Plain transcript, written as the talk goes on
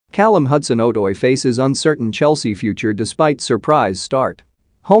Callum Hudson-Odoi faces uncertain Chelsea future despite surprise start.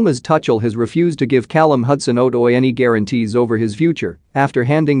 Thomas Tuchel has refused to give Callum Hudson-Odoi any guarantees over his future after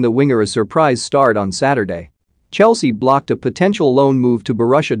handing the winger a surprise start on Saturday. Chelsea blocked a potential loan move to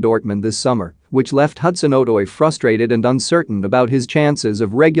Borussia Dortmund this summer, which left Hudson-Odoi frustrated and uncertain about his chances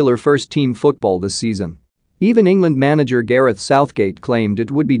of regular first-team football this season. Even England manager Gareth Southgate claimed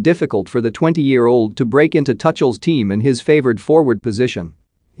it would be difficult for the 20-year-old to break into Tuchel's team in his favoured forward position.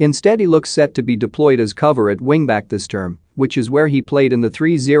 Instead, he looks set to be deployed as cover at wingback this term, which is where he played in the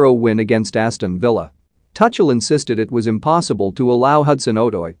 3-0 win against Aston Villa. Tuchel insisted it was impossible to allow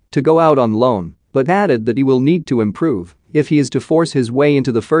Hudson-Odoi to go out on loan, but added that he will need to improve if he is to force his way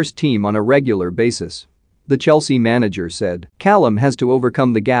into the first team on a regular basis. The Chelsea manager said, "Callum has to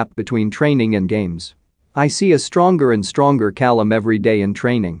overcome the gap between training and games. I see a stronger and stronger Callum every day in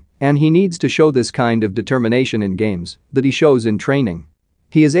training, and he needs to show this kind of determination in games that he shows in training.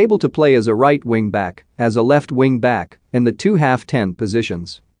 He is able to play as a right wing back, as a left wing back, in the two half-10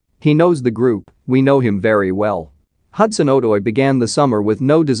 positions. He knows the group, we know him very well." Hudson-Odoi began the summer with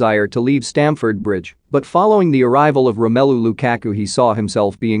no desire to leave Stamford Bridge, but following the arrival of Romelu Lukaku he saw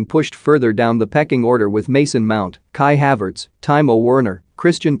himself being pushed further down the pecking order with Mason Mount, Kai Havertz, Timo Werner,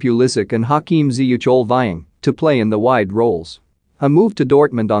 Christian Pulisic and Hakim Ziyech vying to play in the wide roles. A move to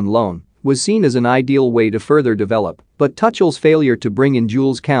Dortmund on loan was seen as an ideal way to further develop, but Tuchel's failure to bring in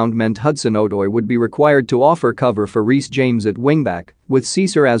Jules Kounde meant Hudson-Odoi would be required to offer cover for Reece James at wingback, with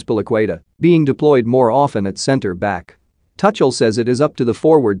Cesar Azpilicueta being deployed more often at centre-back. Tuchel says it is up to the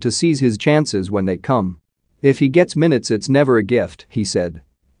forward to seize his chances when they come. "If he gets minutes, it's never a gift," he said.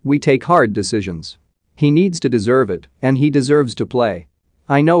 "We take hard decisions. He needs to deserve it, and he deserves to play.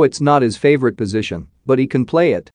 I know it's not his favorite position, but he can play it,"